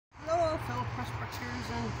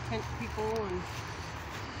tent people and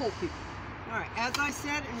pole people. Alright, as I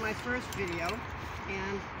said in my first video,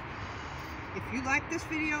 and if you like this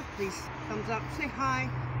video, please thumbs up, say hi,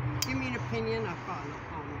 give me an opinion.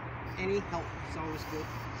 Any help is always good.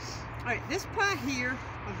 Alright, this part here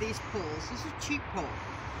of these poles, this is a cheap pole.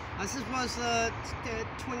 This was a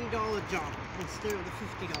 $20 job instead of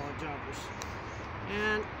the $50 jobbers.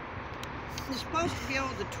 And you're supposed to be able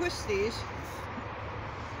to twist these,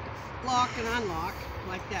 lock and unlock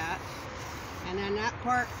like that, and then that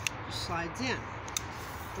part slides in.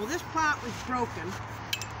 Well, this part was broken,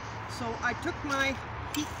 so I took my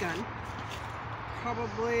heat gun.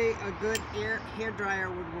 Probably a good hair dryer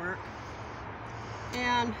would work,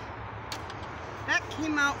 and that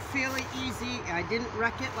came out fairly easy. I didn't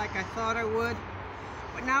wreck it like I thought I would,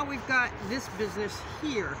 but now we've got this business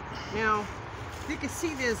here. Now you can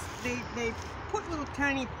see this, they put little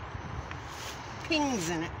tiny pings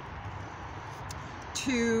in it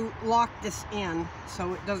to lock this in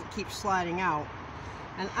so it doesn't keep sliding out.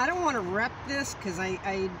 And I don't want to wreck this because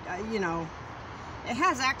I you know, it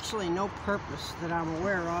has actually no purpose that I'm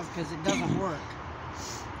aware of because it doesn't work.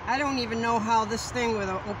 I don't even know how this thing with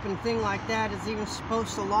an open thing like that is even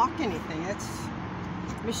supposed to lock anything. It's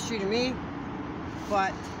a mystery to me,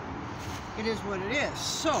 but it is what it is.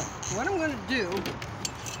 So what I'm going to do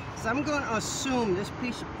is I'm going to assume this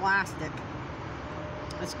piece of plastic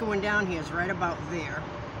that's going down here is right about there.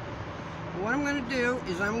 And what I'm going to do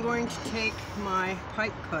is I'm going to take my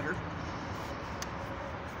pipe cutter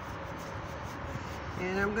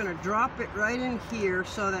and I'm going to drop it right in here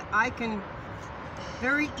so that I can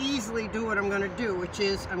very easily do what I'm going to do, which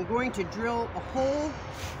is I'm going to drill a hole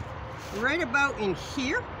right about in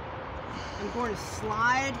here. I'm going to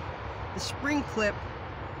slide the spring clip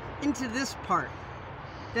into this part.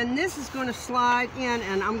 Then this is going to slide in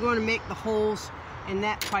and I'm going to make the holes in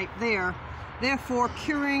that pipe there, therefore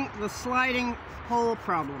curing the sliding hole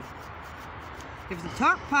problem. If the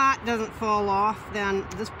top part doesn't fall off, then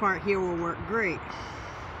this part here will work great.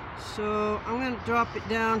 So I'm going to drop it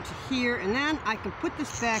down to here, and then I can put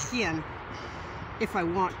this back in if I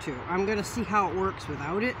want to. I'm going to see how it works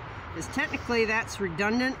without it, because technically that's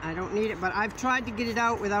redundant. I don't need it, but I've tried to get it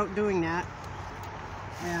out without doing that,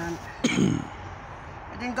 and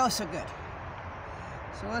it didn't go so good.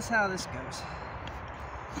 So that's how this goes.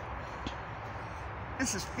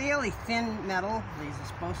 This is fairly thin metal. These are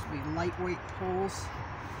supposed to be lightweight poles.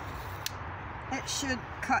 It should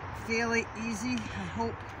cut fairly easy, I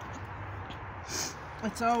hope.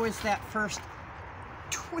 It's always that first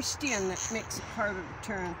twist in that makes it harder to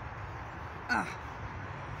turn.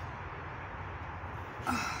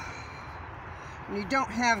 When you don't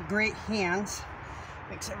have great hands,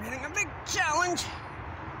 makes everything a big challenge.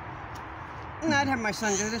 And I'd have my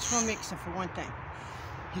son do this for me, except for one thing.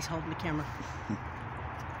 He's holding the camera.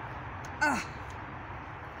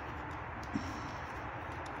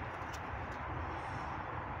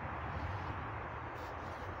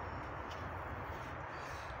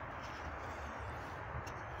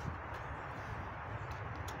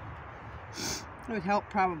 It would help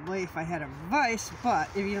probably if I had a vise, but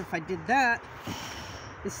even if I did that,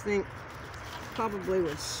 this thing probably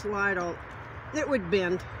would slide all, it would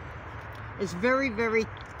bend. It's very, very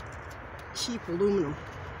cheap aluminum.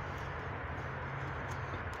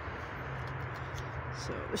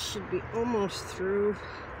 So this should be almost through.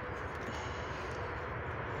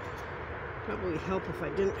 Probably help if I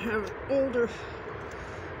didn't have an older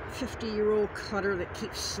 50-year-old cutter that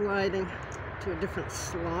keeps sliding to a different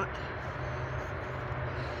slot.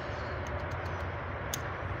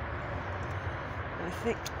 I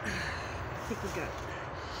think we got it.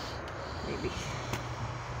 Maybe.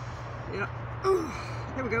 Yeah. Oh,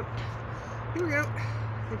 here we go. Here we go.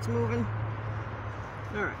 It's moving.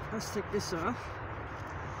 Alright, let's take this off.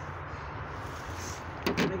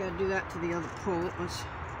 I gotta do that to the other pole. Let's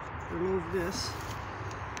remove this.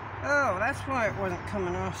 Oh, that's why it wasn't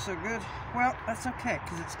coming off so good. Well, that's okay,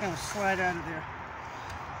 because it's gonna slide out of there.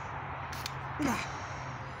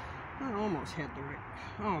 I almost had the right.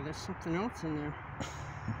 Oh, there's something else in there.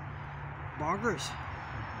 Boggers.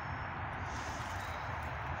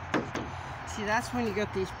 See, that's when you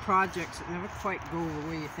get these projects that never quite go the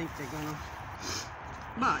way you think they're gonna.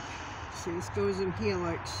 But, see, this goes in here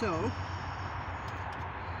like so.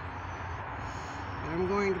 And I'm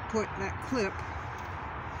going to put that clip,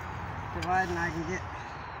 providing I can get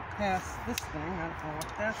past this thing. I don't know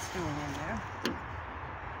what that's doing in there.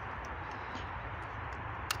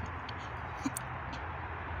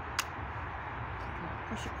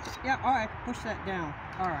 Push it. Yeah, alright, push that down.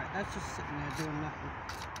 Alright, that's just sitting there doing nothing.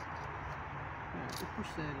 Alright, we'll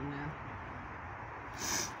push that in there.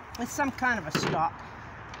 It's some kind of a stop.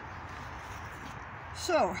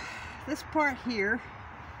 So this part here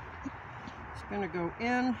is going to go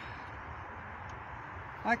in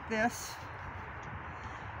like this,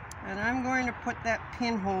 and I'm going to put that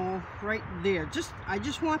pinhole right there. I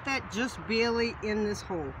just want that just barely in this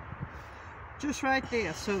hole, just right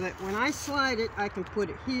there, so that when I slide it, I can put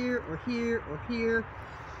it here or here or here,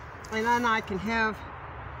 and then I can have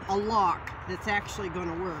a lock that's actually going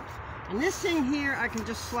to work. And this thing here, I can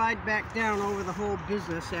just slide back down over the whole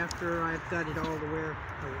business after I've got it all the way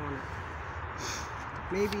I want it.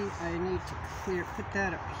 Maybe I need to put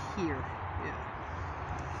that up here, yeah,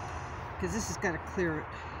 because this has got to clear it.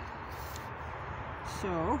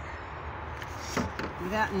 So,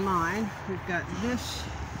 with that in mind, we've got this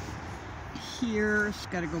here. It's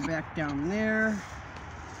got to go back down there.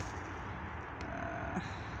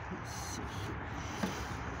 Let's see here.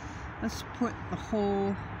 Let's put the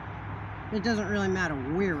hole. It doesn't really matter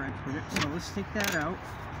where I put it, so let's take that out.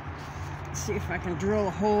 Let's see if I can drill a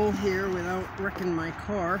hole here without wrecking my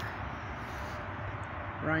car.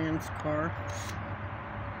 Ryan's car.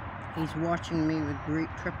 He's watching me with great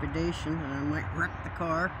trepidation, and I might wreck the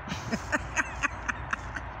car.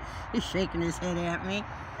 He's shaking his head at me.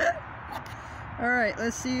 Alright,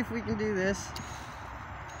 let's see if we can do this.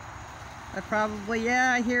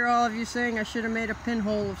 I hear all of you saying I should have made a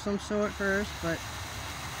pinhole of some sort first, but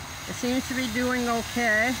it seems to be doing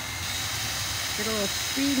okay. Get a little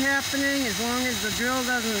speed happening. As long as the drill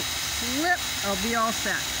doesn't slip, I'll be all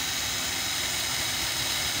set.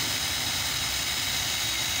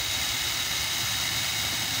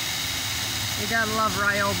 You gotta love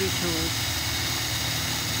Ryobi tools.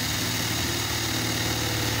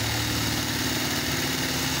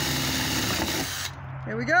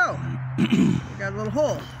 There we go. We got a little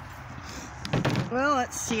hole. Well,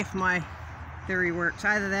 let's see if my theory works.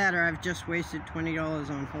 Either that or I've just wasted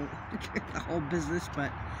 $20 on the whole business,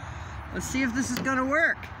 but let's see if this is gonna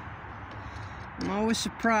work. I'm always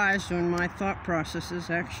surprised when my thought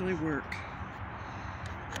processes actually work.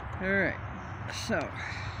 Alright, so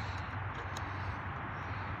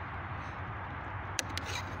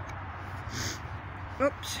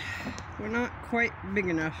oops, we're not quite big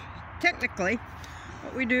enough. Technically,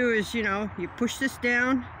 what we do is, you push this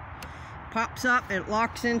down, pops up, it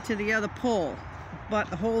locks into the other pole, but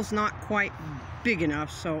the hole's not quite big enough,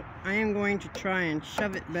 so I am going to try and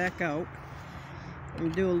shove it back out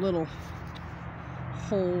and do a little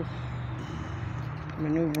hole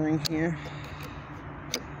maneuvering here.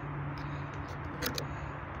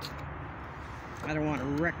 I don't want to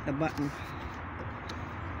wreck the button.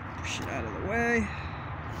 Push it out of the way.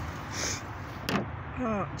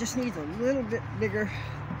 Oh, it just needs a little bit bigger.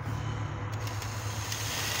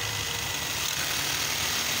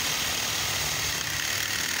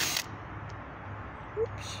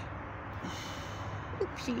 Oops.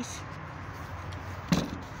 Oopsies.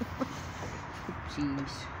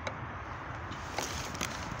 Oopsies.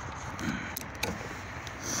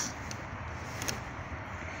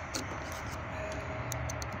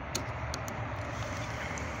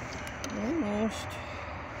 Almost.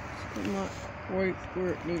 Still not quite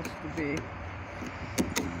where it needs to be.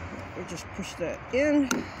 We'll just push that in,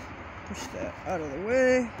 push that out of the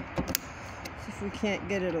way. See if we can't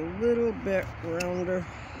get it a little bit rounder.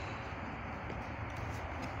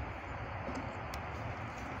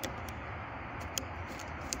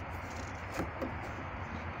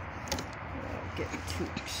 I'm getting too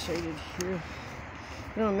excited here.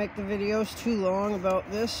 I don't make the videos too long about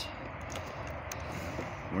this.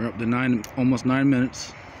 We're up to almost 9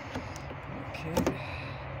 minutes. Okay.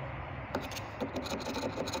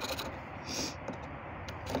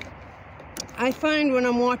 I find when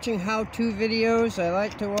I'm watching how-to videos, I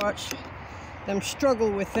like to watch them struggle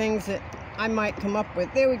with things that I might come up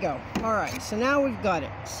with. There we go. Alright, so now we've got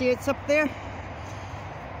it. See, it's up there?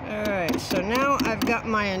 Alright, so now I've got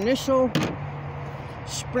my initial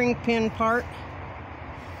spring pin part.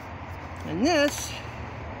 And this,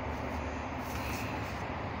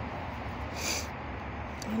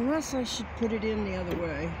 unless I should put it in the other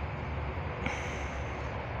way.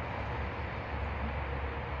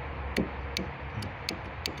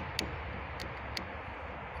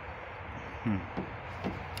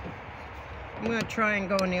 I'm going to try and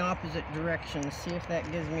go in the opposite direction, see if that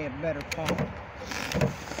gives me a better pop.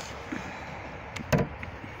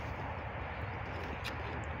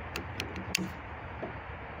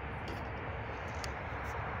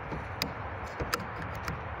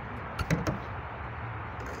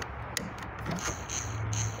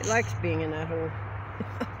 It likes being in that hole.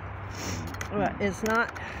 But it's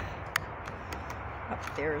not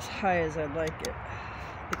up there as high as I'd like it.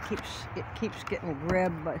 It keeps getting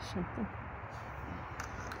grabbed by something.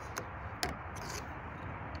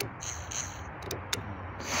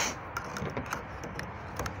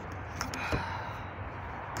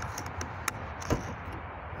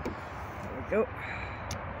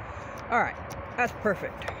 All right, that's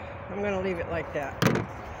perfect. I'm gonna leave it like that.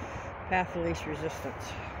 Path of least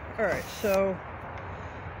resistance. All right, so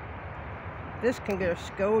this can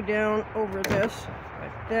just go down over this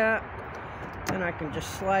like that, and I can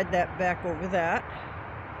just slide that back over that,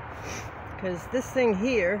 because this thing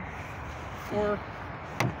here, or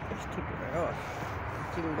just take it right off,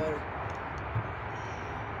 it's even better.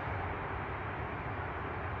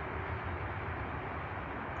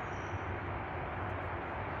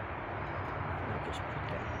 I'll just put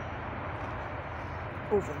that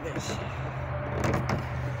over this.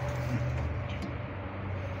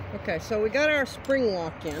 Okay, so we got our spring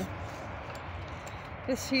lock in.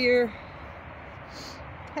 This here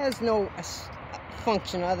has no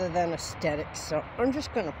function other than aesthetics, so I'm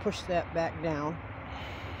just going to push that back down.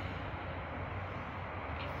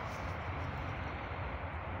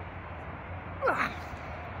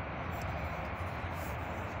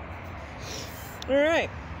 Alright,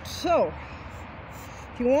 so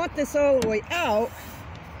if you want this all the way out,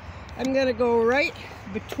 I'm going to go right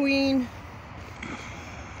between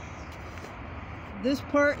this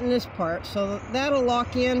part and this part, so that'll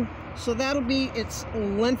lock in, so that'll be its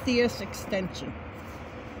lengthiest extension.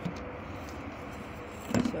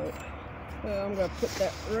 So I'm going to put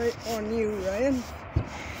that right on you, Ryan.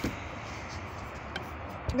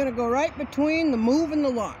 I'm going to go right between the move and the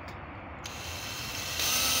lock.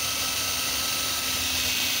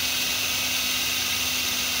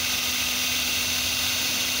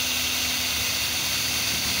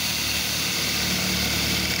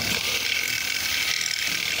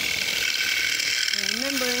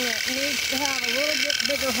 Remembering that it needs to have a little bit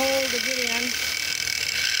bigger hole to get in.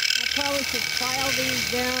 I probably should file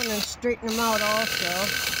these down and straighten them out also.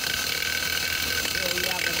 There you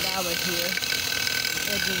have the valve here,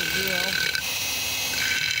 edge of the drill.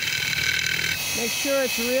 Make sure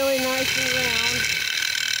it's really nice and round,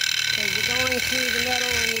 because you're going through the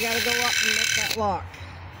metal and you got to go up and make that lock.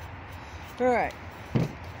 Alright,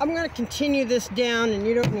 I'm going to continue this down, and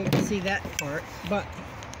you don't need to see that part, but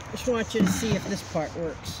I just want you to see if this part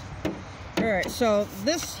works. Alright, so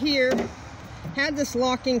this here had this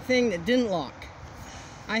locking thing that didn't lock.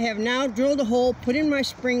 I have now drilled a hole, put in my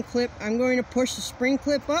spring clip. I'm going to push the spring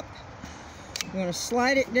clip up. I'm going to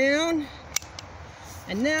slide it down.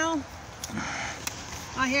 And now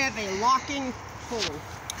I have a locking hole.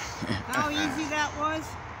 How easy that was?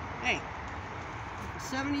 Hey,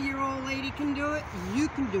 if a 70-year-old lady can do it, you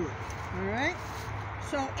can do it. Alright?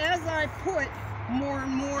 So as I put more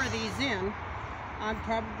and more of these in, I'd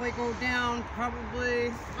probably go down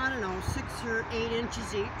probably, I don't know, 6 or 8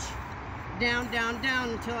 inches each. Down, down, down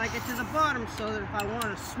until I get to the bottom, so that if I want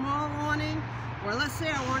a small awning, or let's say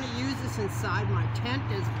I want to use this inside my tent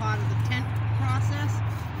as part of the tent process,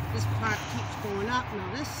 this part keeps going up.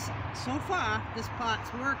 Now this, so far, this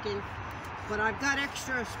part's working, but I've got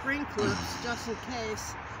extra spring clips just in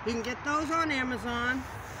case. You can get those on Amazon.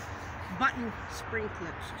 Button spring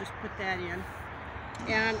clips, just put that in.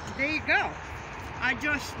 And there you go. I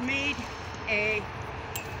just made a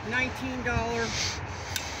 $19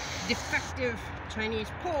 defective Chinese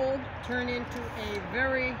pole turn into a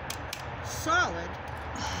very solid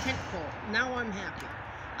tent pole. Now I'm happy.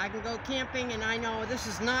 I can go camping, and I know this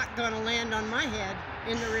is not going to land on my head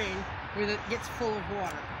in the rain where it gets full of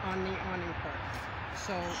water on the awning part.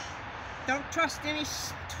 So don't trust any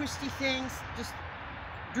twisty things. Just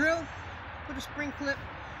drill, put a spring clip.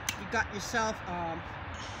 You got yourself,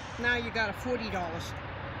 now you got a $40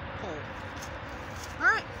 pole.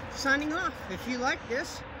 Alright, signing off. If you like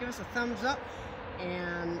this, give us a thumbs up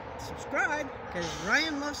and subscribe, because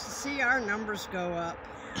Ryan loves to see our numbers go up.